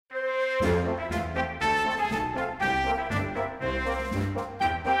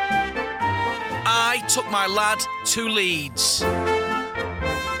I took my lad to Leeds.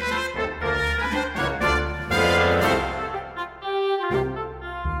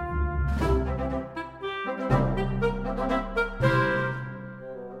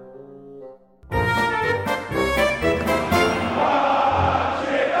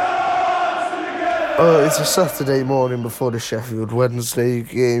 It's a Saturday morning before the Sheffield Wednesday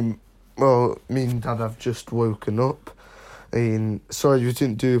game. Well, me and Dad have just woken up. Sorry we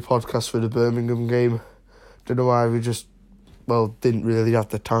didn't do a podcast for the Birmingham game. Don't know why, we just, didn't really have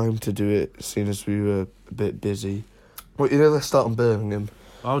the time to do it, seeing as we were a bit busy. But, let's start on Birmingham.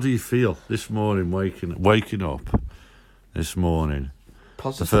 How do you feel this morning, waking up this morning?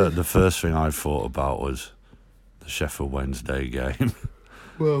 Positive. The first thing I thought about was the Sheffield Wednesday game.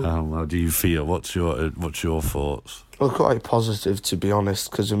 Well, how do you feel? What's your thoughts? Well, quite positive, to be honest,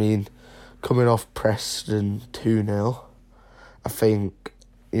 because, coming off Preston 2-0, I think,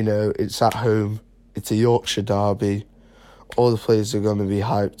 it's at home, it's a Yorkshire derby, all the players are going to be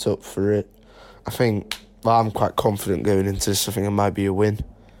hyped up for it. I think, I'm quite confident going into this. I think it might be a win.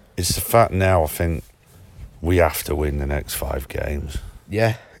 It's the fact now, I think, we have to win the next 5 games.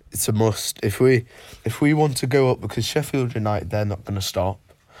 Yeah, it's a must. If we want to go up, because Sheffield United, they're not going to stop.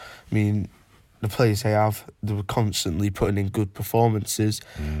 The players they have, they were constantly putting in good performances,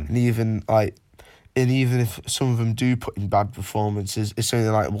 and even if some of them do put in bad performances, it's only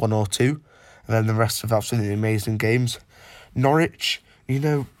like 1 or 2, and then the rest have absolutely amazing games. Norwich,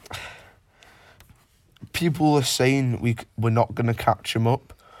 people are saying we're not going to catch them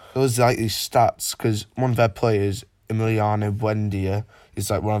up. There was these stats, because one of their players, Emiliano Buendia, is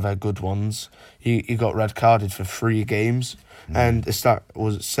one of their good ones. He got red carded for 3 games. And the stat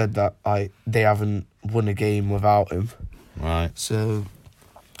said that they haven't won a game without him. Right. So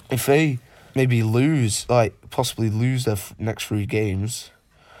if they maybe possibly lose their next 3 games,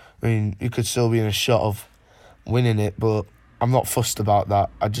 you could still be in a shot of winning it. But I'm not fussed about that.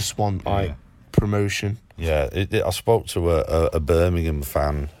 I just want promotion. Yeah, I spoke to a Birmingham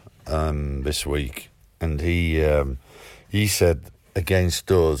fan this week, and he said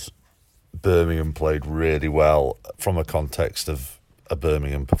against us, Birmingham played really well from a context of a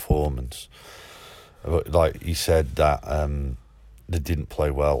Birmingham performance. He said that they didn't play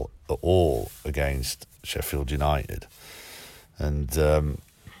well at all against Sheffield United, and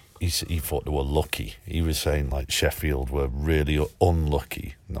he thought they were lucky. He was saying Sheffield were really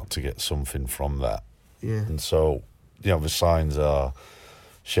unlucky not to get something from that. Yeah. And so the signs are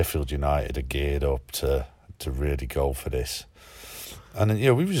Sheffield United are geared up to really go for this. And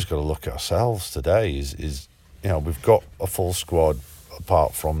we've just got to look at ourselves today. Is we've got a full squad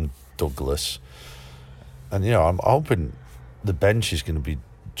apart from Douglas, and I'm hoping the bench is going to be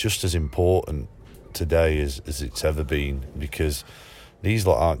just as important today as it's ever been, because these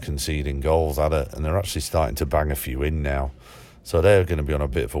lot aren't conceding goals at it, and they're actually starting to bang a few in now. So they're going to be on a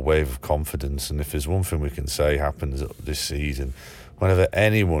bit of a wave of confidence. And if there's one thing we can say happens this season, whenever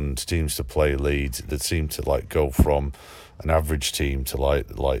anyone seems to play Leeds, they seem to go from an average team to like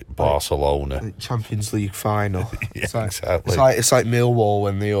Barcelona, Champions League final. Yeah, exactly. It's like Millwall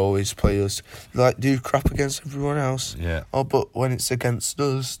when they always play us. They do crap against everyone else. Yeah. Oh, but when it's against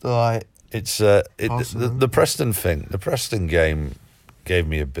us, they're it's the Preston thing. The Preston game gave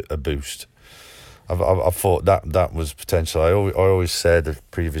me a boost. I thought that was potential. I always said in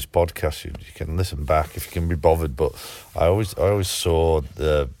previous podcasts, you can listen back if you can be bothered, but I always saw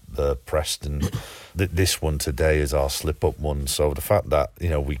the Preston this one today as our slip up one. So the fact that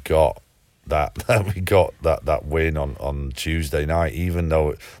we got that win on Tuesday night, even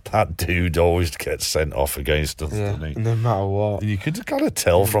though that dude always gets sent off against us, doesn't he? No matter what, you could kind of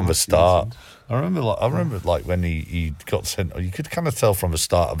tell from the start. I remember when he got sent. You could kind of tell from the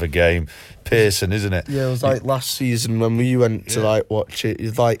start of the game. Pearson, isn't it? Yeah, it was last season when we went to watch it.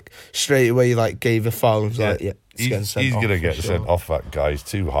 He's straight away gave a foul. And was he's going to get sent off. That guy. He's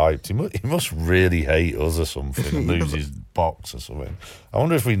too hyped. He must really hate us or something. Lose his box or something. I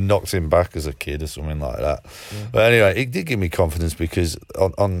wonder if we knocked him back as a kid or something like that. Yeah. But anyway, it did give me confidence because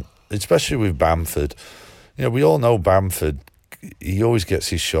on especially with Bamford, we all know Bamford. He always gets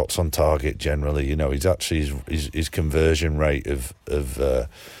his shots on target generally. He's actually his conversion rate of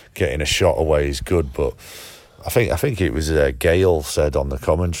getting a shot away is good. But I think it was Gale said on the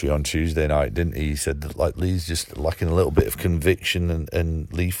commentary on Tuesday night, didn't he? He said that Lee's just lacking a little bit of conviction and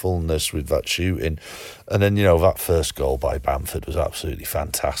lethalness with that shooting. And then that first goal by Bamford was absolutely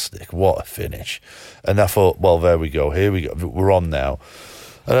fantastic. What a finish! And I thought, well, there we go. Here we go. We're on now.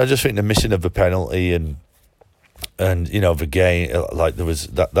 And I just think the missing of the penalty and And, the game, like there was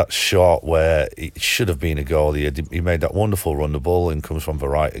that shot where it should have been a goal. He made that wonderful run. The ball in comes from the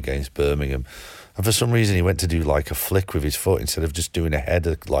right against Birmingham. And for some reason, he went to do like a flick with his foot instead of just doing a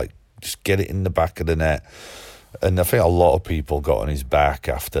header, like just get it in the back of the net. And I think a lot of people got on his back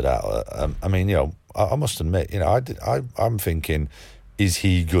after that. I must admit, I'm thinking, is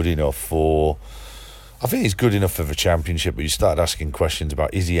he good enough for... I think he's good enough for the Championship, but you start asking questions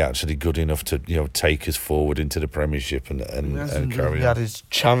about, is he actually good enough to, take us forward into the Premiership and carry on? He had his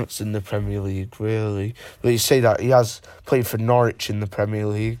chance in the Premier League, really. But you say that he has played for Norwich in the Premier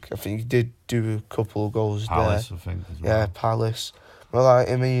League. I think he did do a couple of goals Palace, there. I think, as well. Yeah, Palace. Well, I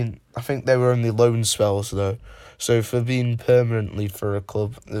think they were only loan spells, though. So for being permanently for a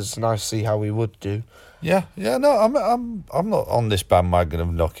club, it's nice to see how he would do. Yeah, no, I'm not on this bandwagon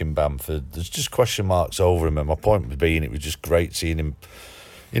of knocking Bamford. There's just question marks over him, and my point being, it was just great seeing him,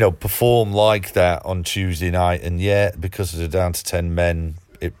 perform like that on Tuesday night. And because they're down to 10 men,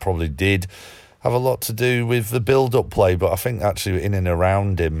 it probably did have a lot to do with the build-up play. But I think actually in and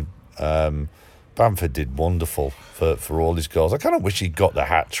around him, Bamford did wonderful for all his goals. I kind of wish he got the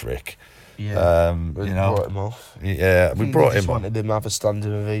hat-trick. Yeah, we brought him off. Yeah, we brought him on. Wanted him to have a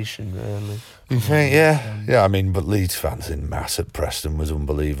standing ovation, really. You think, yeah. But Leeds fans in mass at Preston was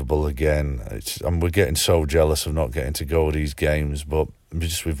unbelievable again. We're getting so jealous of not getting to go to these games, but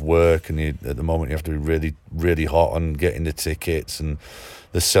just with work and at the moment you have to be really, really hot on getting the tickets and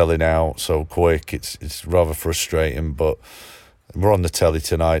they're selling out so quick. It's rather frustrating, but we're on the telly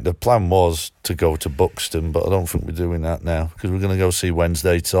tonight. The plan was to go to Buxton, but I don't think we're doing that now because we're going to go see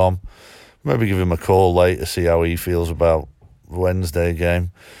Wednesday Tom. Maybe give him a call later, see how he feels about the Wednesday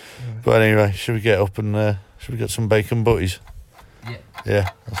game. But anyway, should we get up and should we get some bacon butties? Yeah. Yeah,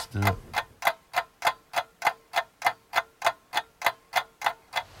 let's do it.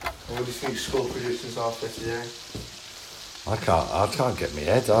 What do you think score predictions are for today? I can't get my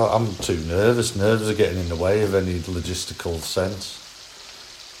head. I'm too nervous. Nerves are getting in the way of any logistical sense.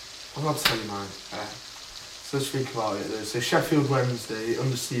 I'm not telling you mine. So let's think about it. So Sheffield Wednesday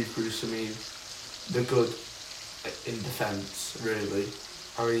under Steve Bruce. They're good in defence, really.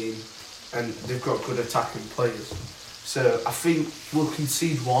 And they've got good attacking players. So I think we'll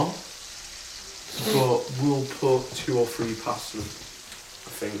concede one, but we'll put 2 or 3 past them. I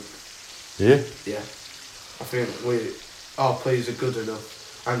think. Yeah. Yeah. I think our players are good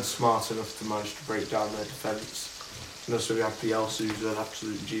enough and smart enough to manage to break down their defence. And also we have Bielsa, who's an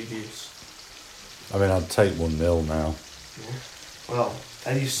absolute genius. I'd take 1-0 now. Yeah. Well,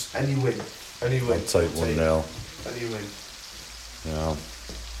 any win. Any win. I'd take 1-0. Any win. Yeah.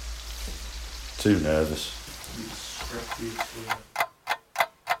 Too nervous.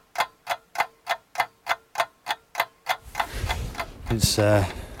 It's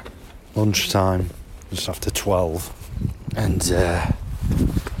lunchtime, just after 12, and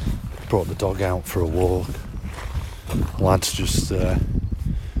brought the dog out for a walk. Lad's just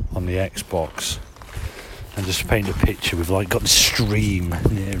on the Xbox and just paint a picture. We've got the stream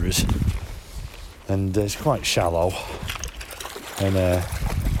near us, and it's quite shallow. And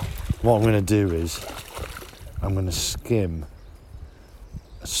what I'm going to do is I'm going to skim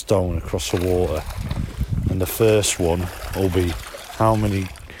a stone across the water, and the first one will be how many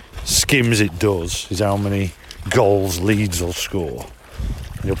skims it does is how many goals Leeds will score.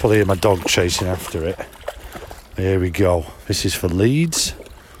 And you'll probably hear my dog chasing after it. Here we go. This is for Leeds.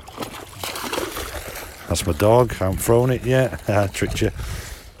 That's my dog. I haven't thrown it yet. Tricked you.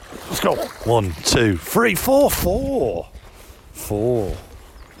 Let's go. 1, 2, 3, 4. 4.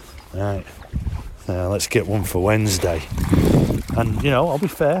 Right. Now let's get one for Wednesday. And, I'll be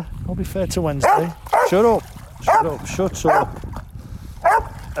fair. I'll be fair to Wednesday. Shut up.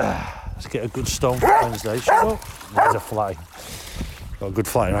 Let's get a good stone for Wednesday. Shut up. There's a fly. Got a good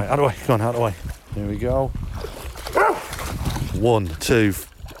fly. Right, out of the way. Go on, out of the way. Here we go. 1, 2,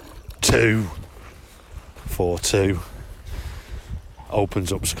 2. 4-2.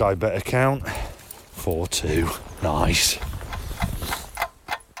 Opens up Sky Bet account. 4-2. Nice.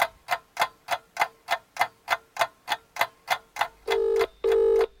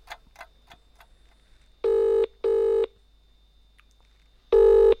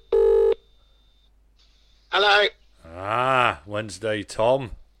 Hello. Wednesday,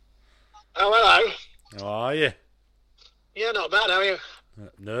 Tom. Oh, hello. How are you? Yeah, not bad, how are you?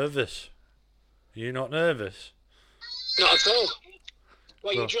 Nervous. Are you not nervous? Not at all.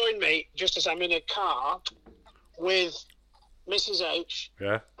 Well, you joined me just as I'm in a car with Mrs. H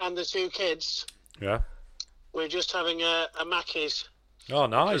and the 2 kids. Yeah. We're just having a Mackey's. Oh,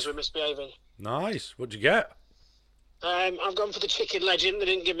 nice. Because we're misbehaving. Nice. What'd you get? I've gone for the chicken legend. They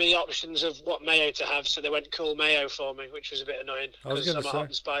didn't give me the options of what mayo to have, so they went cool mayo for me, which was a bit annoying. I was going to say, I'm a hot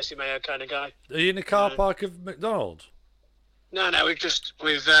and spicy mayo kind of guy. Are you in the car park of McDonald's? No, we've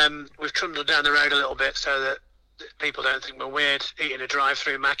trundled down the road a little bit so that people don't think we're weird eating a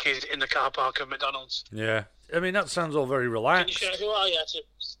drive-through Mackey's in the car park of McDonald's. Yeah, I mean that sounds all very relaxed. Can you show who are you?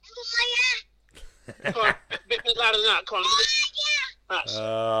 Come on, a bit louder than that. Come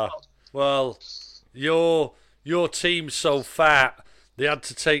on. Well, your team's so fat they had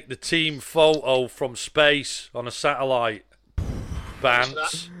to take the team photo from space on a satellite.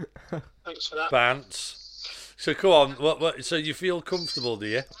 Bants. Thanks for that. Bants. So come on, what? So you feel comfortable, do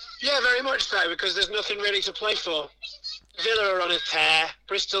you? Yeah, very much so, because there's nothing really to play for. Villa are on a tear.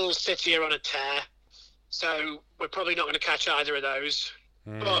 Bristol City are on a tear. So we're probably not going to catch either of those.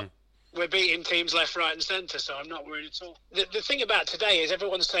 But we're beating teams left, right and centre, so I'm not worried at all. The thing about today is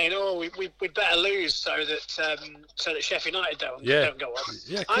everyone's saying, we'd better lose so that Sheff United don't go on.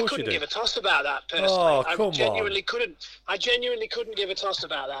 Yeah, I couldn't give a toss about that, personally. Oh, I genuinely couldn't give a toss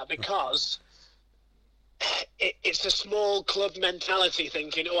about that, because it's a small club mentality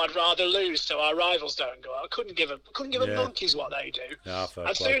thinking, I'd rather lose so our rivals don't go out. I couldn't give a monkey's what they do. Yeah,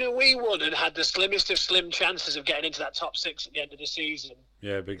 I'd sooner we won and had the slimmest of slim chances of getting into that top 6 at the end of the season.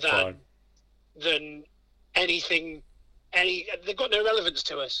 Yeah, big time. Than anything. They've got no relevance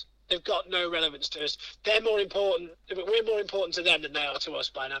to us. They're more important. We're more important to them than they are to us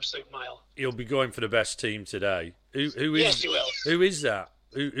by an absolute mile. You'll be going for the best team today. Who is? Yes, you will. Who is that?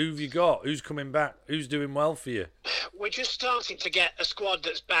 Who have you got? Who's coming back? Who's doing well for you? We're just starting to get a squad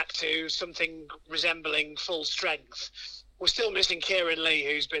that's back to something resembling full strength. We're still missing Kieran Lee,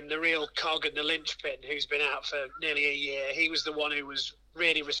 who's been the real cog and the linchpin, who's been out for nearly a year. He was the one who was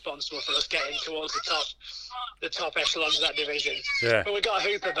really responsible for us getting towards the top echelons of that division. Yeah. But we got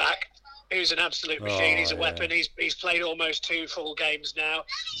Hooper back, who's an absolute machine. He's a weapon. He's played almost 2 full games now.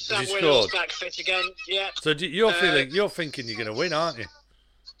 Sam Winnall's back fit again. Yeah. So you're thinking you're going to win, aren't you?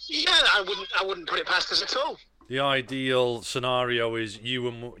 Yeah, I wouldn't put it past us at all. The ideal scenario is you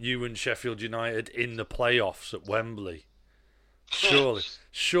and Sheffield United in the playoffs at Wembley.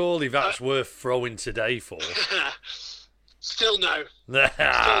 Surely that's worth throwing today for. Still no.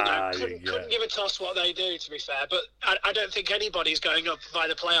 Couldn't give a toss what they do, to be fair. But I don't think anybody's going up by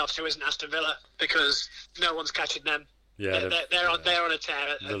the playoffs who isn't Aston Villa, because no one's catching them. Yeah, they're on a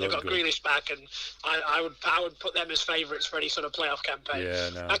tear. They've got Grealish back, and I would put them as favourites for any sort of playoff campaign. Yeah,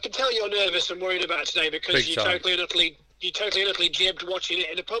 no. I can tell you're nervous and worried about today because you totally and utterly jibbed watching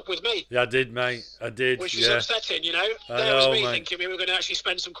it in a pub with me. Yeah, I did, mate. I did. Which is upsetting, you know. There was me thinking we were going to actually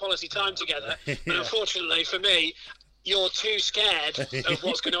spend some quality time together, and unfortunately for me, you're too scared of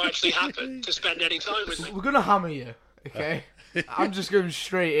what's going to actually happen to spend any time with me. We're going to hammer you, okay? I'm just going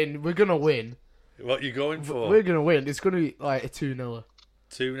straight in. We're going to win. What are you going for? We're going to win. It's going to be like a 2-0.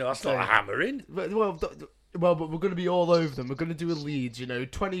 2-0? That's not a hammering. But we're going to be all over them. We're going to do a Leeds,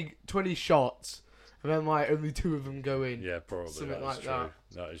 20 shots, and then only 2 of them go in. Yeah, probably. Something like that.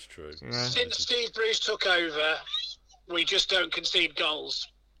 That is true. Yeah. Since Steve Bruce took over, we just don't concede goals.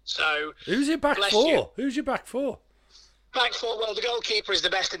 So who's your back for? Who's your back for? Back four, well, the goalkeeper is the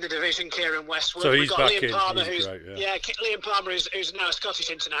best in the division, Kieran Westwood. So we've got Liam Palmer, who's great, Liam Palmer, who's now a Scottish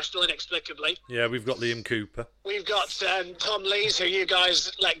international, inexplicably. Yeah, we've got Liam Cooper. We've got Tom Lees, who you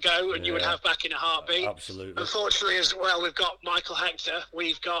guys let go and you would have back in a heartbeat. Absolutely. Unfortunately, as well, we've got Michael Hector.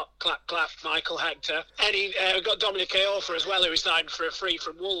 We've got Michael Hector. And we've got Dominic Aorfa as well, who signed for a free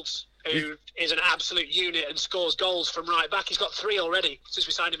from Wolves, who is an absolute unit and scores goals from right back. He's got 3 already since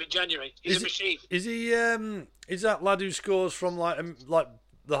we signed him in January. He's a machine. Is he? Is that lad who scores from like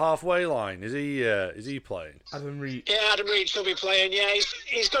the halfway line? Is he playing? Adam Reach. Yeah, Adam Reach will be playing. Yeah,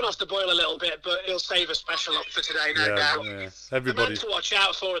 he's gone off the boil a little bit, but he'll save a special up for today, no doubt. Yeah. The man to watch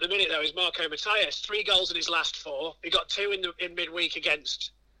out for at the minute though is Marco Matthias. 3 goals in his last 4. He got 2 in midweek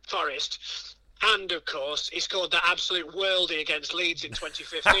against Forest. And, of course, he scored that absolute worldie against Leeds in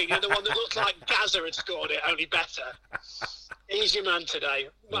 2015. The one that looked like Gaza had scored it, only better. He's your man today.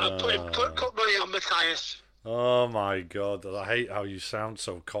 Put money on Matthias. Oh, my God. I hate how you sound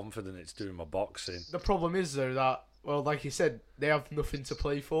so confident it's doing my boxing. The problem is, though, that, well, like you said, they have nothing to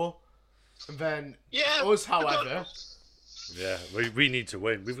play for. And then us, however... Yeah, we need to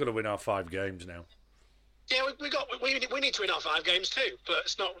win. We've got to win our 5 games now. Yeah, we need to win our 5 games too, but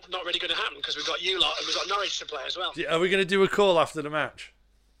it's not really going to happen because we've got you lot and we've got Norwich to play as well. Are we going to do a call after the match?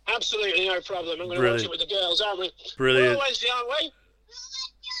 Absolutely, no problem. I'm going to watch it with the girls, aren't we? Brilliant. We're Wednesday, aren't we?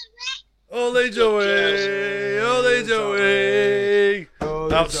 Ole Joey!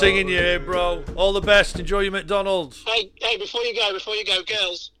 I'm singing you here, bro. All the best. Enjoy your McDonald's. Hey, before you go,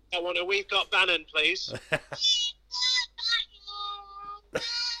 girls, we've got Bannon, please.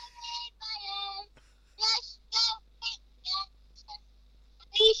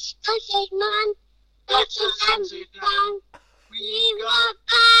 This pussy man, that's a fancy man. We want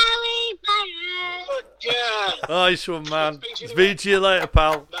Barry Barry. Yeah. Nice one, man. Speak to you later,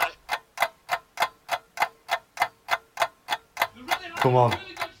 pal. Bye. Come on.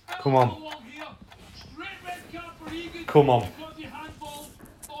 Come on. Come on.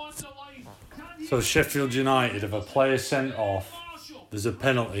 So Sheffield United have a player sent off. There's a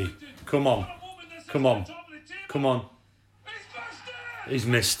penalty. Come on. Come on. Come on. He's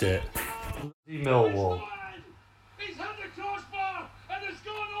missed it. Millwall. He's had the crossbar and it's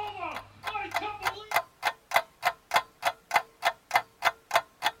gone over. I can't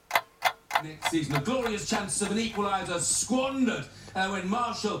believe. Next season, a glorious chance of an equaliser squandered when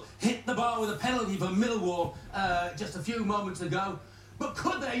Marshall hit the bar with a penalty for Millwall just a few moments ago. But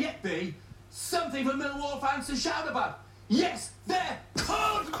could there yet be something for Millwall fans to shout about? Yes, there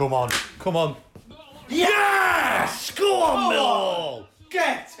could! Come on. Come on. Yes! Go on, Millwall!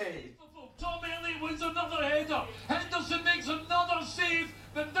 Get it! Tom Haley wins another header. Henderson makes another save.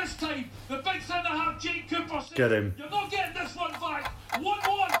 But this time, the big centre-half Jake Cooper says, Get him. You're not getting this one back.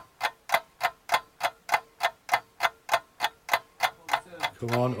 1-1.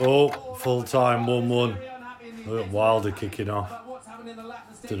 Come on. Oh, full time, 1-1. Look at Wilder kicking off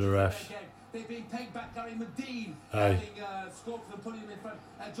to the ref. Hey.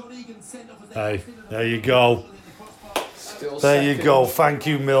 Hey, there you go. There you go. Thank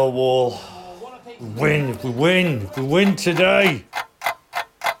you, Millwall. Win. We win. We win today.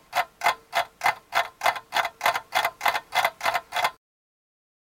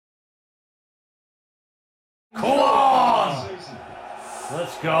 Come on.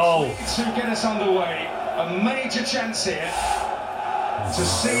 Let's go. To get us underway, a major chance here to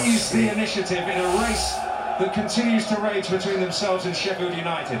seize the initiative in a race that continues to rage between themselves and Sheffield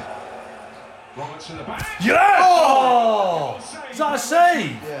United. Roberts to the back. Yeah! Oh! Is that a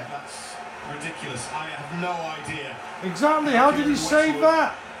save? Yeah, that's ridiculous. I have no idea. Exactly. How did he save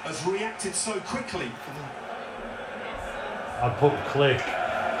that? Has reacted so quickly. I'd put Click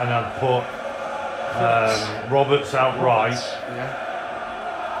and I'd put Roberts outright.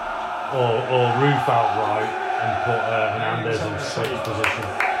 Or Roof outright and put Hernandez in switch position.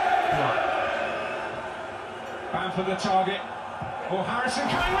 Bamford the target. Or Harrison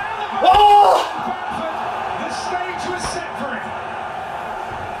coming round the back. Oh! Bamford, the stage was set for him.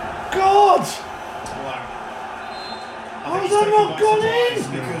 God! Wow. How's that not gone in?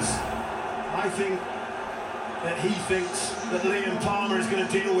 Because I think that he thinks that Liam Palmer is going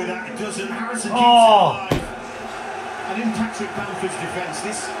to deal with that. It doesn't. Harrison keeps it alive. And in Patrick Bamford's defence,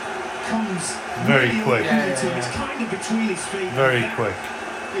 this comes very really quick. It's kind of between his feet. Very quick.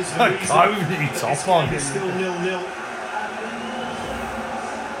 That He's off on him. It's still 0-0.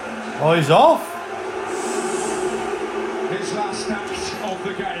 Oh, he's off. His last act of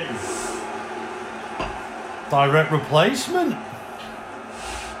the game. Direct replacement.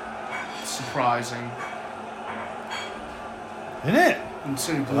 Surprising. Isn't it? And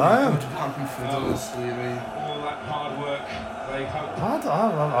two good Bamford, honestly, I mean. All that hard work, they hope.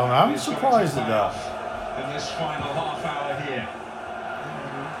 I'm surprised at that. In this final half hour here.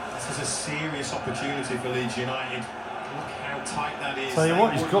 This is a serious opportunity for Leeds United. Look how tight that is. Tell you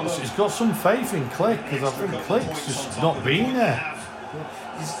what, he's got some faith in Click, because I think Click's just not been there.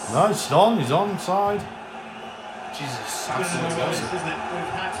 No, it's on. He's on side. Jesus, that's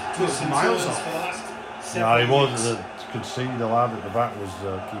miles off. No, he was. Could see the lad at the back was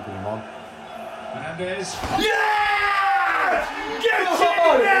keeping him on. Hernandez. Yes! Get in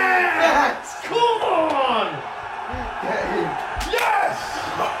there! Yes! Come on! Get in. Yes!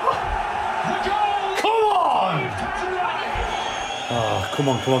 The goal! Come on! Oh, come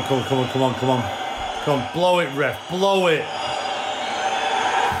on. Come on, blow it, ref, blow it.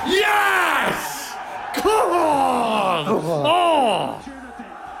 Yes! Come on! Oh!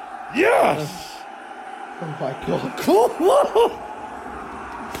 Yes! Oh my God. Come on!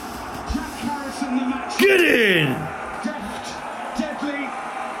 Jack Harrison, the match. Get in! Deft, deadly,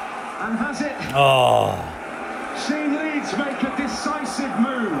 and has it. Oh, Seen Leeds make a decisive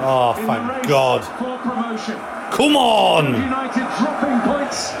move Oh, in thank the race God. for promotion. come on! United dropping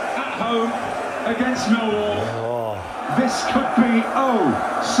points at home against Millwall. Oh. This could be,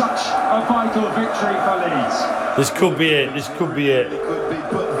 such a vital victory for Leeds. This could be it. It could be,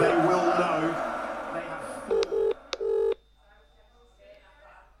 but they will know.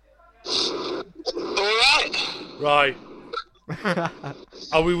 Right.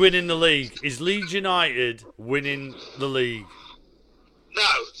 Are we winning the league? Is Leeds United winning the league?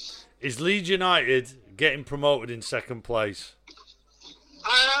 No. Is Leeds United getting promoted in second place?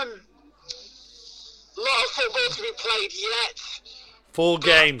 A lot of football to be played yet. 4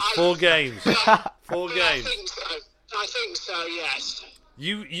 games. 4 games. 4 I games. think so. I think so, yes.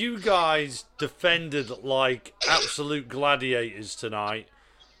 You guys defended like absolute gladiators tonight.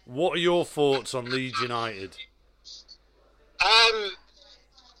 What are your thoughts on Leeds United?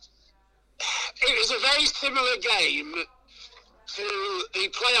 It was a very similar game to the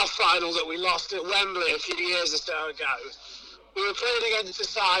playoff final that we lost at Wembley a few years or so ago. We were playing against a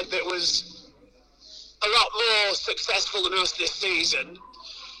side that was a lot more successful than us this season,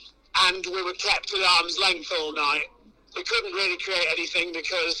 and we were kept at arm's length all night. We couldn't really create anything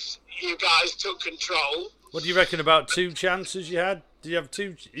because you guys took control. What do you reckon about 2 chances you had? Do you have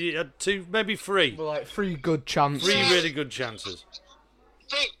 2? You had 2, maybe 3. Well, like 3 good chances. 3 really good chances.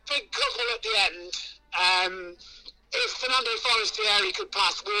 Big couple at the end. If Fernando Forestieri could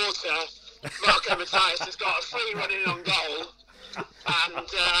pass water, Marco Matthias has got a free run in on goal, and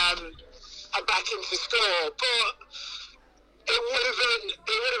back him to score. But it would have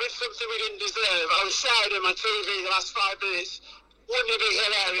been something we didn't deserve. I was shouting at my TV the last 5 minutes. Wouldn't it be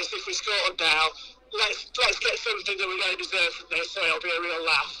hilarious if we scored now? Let's get something that we don't deserve from this, so it'll be a real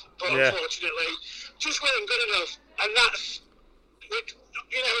laugh. But unfortunately, just weren't good enough, and that's,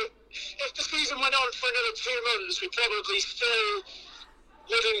 you know, if the season went on for another 2 months, we probably still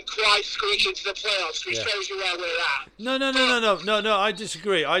wouldn't quite squeak into the playoffs, which shows you where we're at. No. I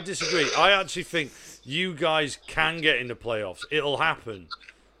disagree. I actually think you guys can get in the playoffs. It'll happen.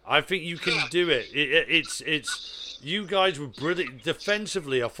 I think you can do it. It's. You guys were brilliant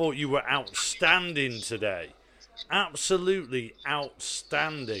defensively. I thought you were outstanding today, absolutely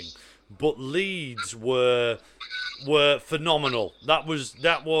outstanding. But Leeds were phenomenal. That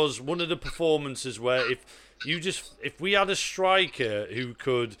was one of the performances where if we had a striker who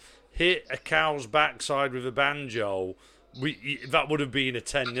could hit a cow's backside with a banjo, that would have been a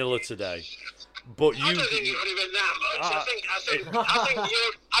 10-0 today. But I don't think it would have been that much.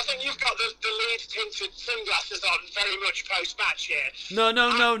 I think you've got the Leeds tinted sunglasses on very much post-match here. No.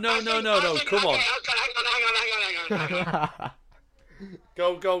 Come on. Hang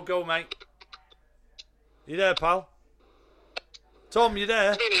on. Go, mate. You there, pal? Tom, you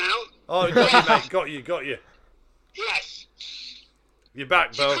there? Me now. Oh, got you, mate. Got you. Yes. You're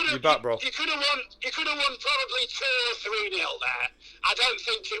back, bro. You're back, bro. You could have won probably 2 or 3-0 there. I don't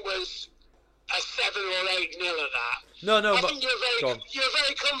think it was a 7 or 8-0 at that. No, I think you were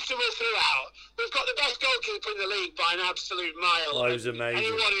very comfortable throughout. We've got the best goalkeeper in the league by an absolute mile. Oh, he was amazing.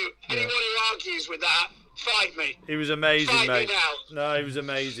 Anyone who argues with that, fight me. He was amazing, fight mate. Me now. No, he was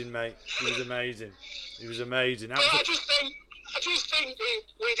amazing, mate. He was amazing. But I just think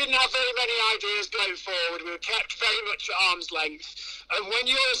we didn't have very many ideas going forward. We were kept very much at arm's length. And when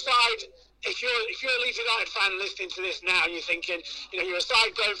you're a side, if you're a Leeds United fan listening to this now, and you're thinking, you know, you're a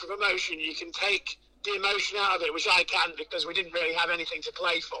side going for promotion, you can take the emotion out of it, which I can because we didn't really have anything to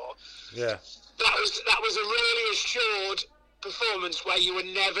play for. Yeah. That was a really assured performance where you were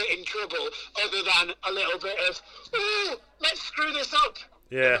never in trouble, other than a little bit of, ooh, let's screw this up.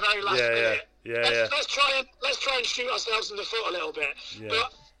 Yeah. In the very last minute. Yeah. Let's try and shoot ourselves in the foot a little bit. Yeah.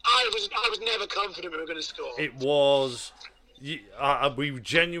 But I was never confident we were going to score. It was. We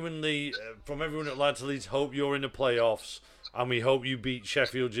genuinely, from everyone at Lads Leeds, hope you're in the playoffs, and we hope you beat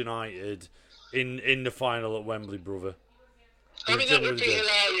Sheffield United in the final at Wembley, brother. I mean, that would be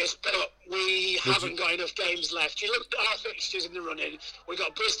hilarious, but we haven't got enough games left. You look at our fixtures in the running. We've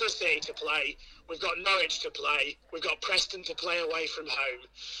got Bristol City to play. We've got Norwich to play. We've got Preston to play away from home.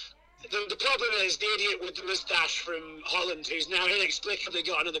 The problem is the idiot with the moustache from Holland, who's now inexplicably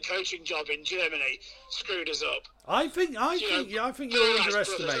got another coaching job in Germany, screwed us up. I think you're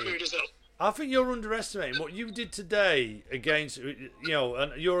underestimating. I think you're underestimating what you did today against, you know,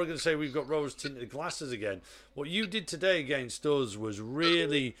 and you're going to say we've got rose-tinted glasses again. What you did today against us was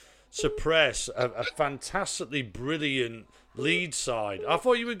really suppress a fantastically brilliant Leeds side. I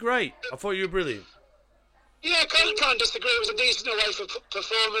thought you were great. I thought you were brilliant. Yeah, can't disagree. It was a decent away for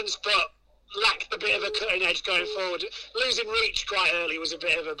performance, but lacked a bit of a cutting edge going forward. Losing reach quite early was a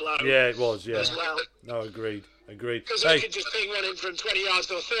bit of a blow. Yeah, it was, yeah. As well. No, agreed. Because we could just ping one in from 20 yards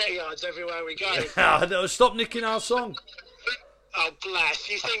or 30 yards everywhere we go. No, stop nicking our song. Oh, bless.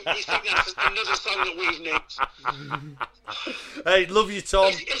 You think that's another song that we've nicked? Hey, love you, Tom.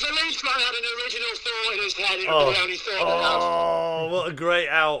 If a Leeds man had an original thought in his head, it would be the only thought. Oh, what a great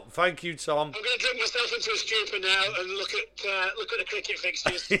out. Thank you, Tom. I'm going to drink myself into a stupor now and look at the cricket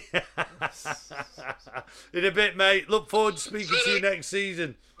fixtures. In a bit, mate. Look forward to speaking to you next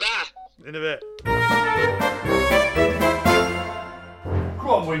season. Bye. In a bit. Come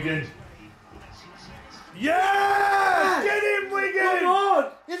on, Wigan. Yeah! Get him, Wigan! Come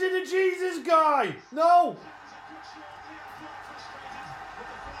on! Is it a Jesus guy? No!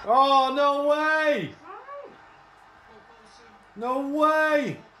 Oh, no way! No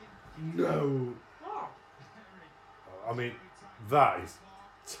way! No. I mean, that is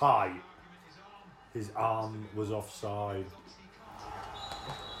tight. His arm was offside.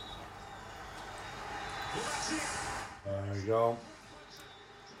 There we go.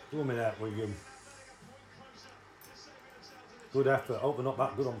 Blooming out, Wigan. Good effort. Hope they're not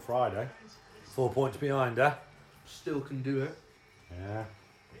that good on Friday. 4 points behind, eh? Still can do it. Yeah.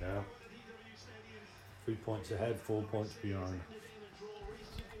 3 points ahead, 4 points behind.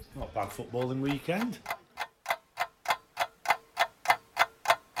 Not bad footballing weekend.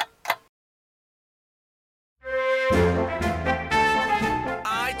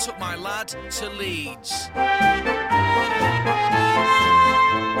 I took my lad to Leeds.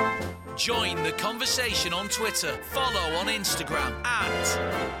 Join the conversation on Twitter. Follow on Instagram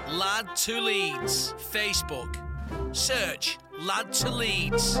at Lad to Leeds. Facebook. Search Lad to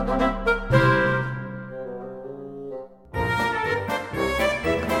Leeds.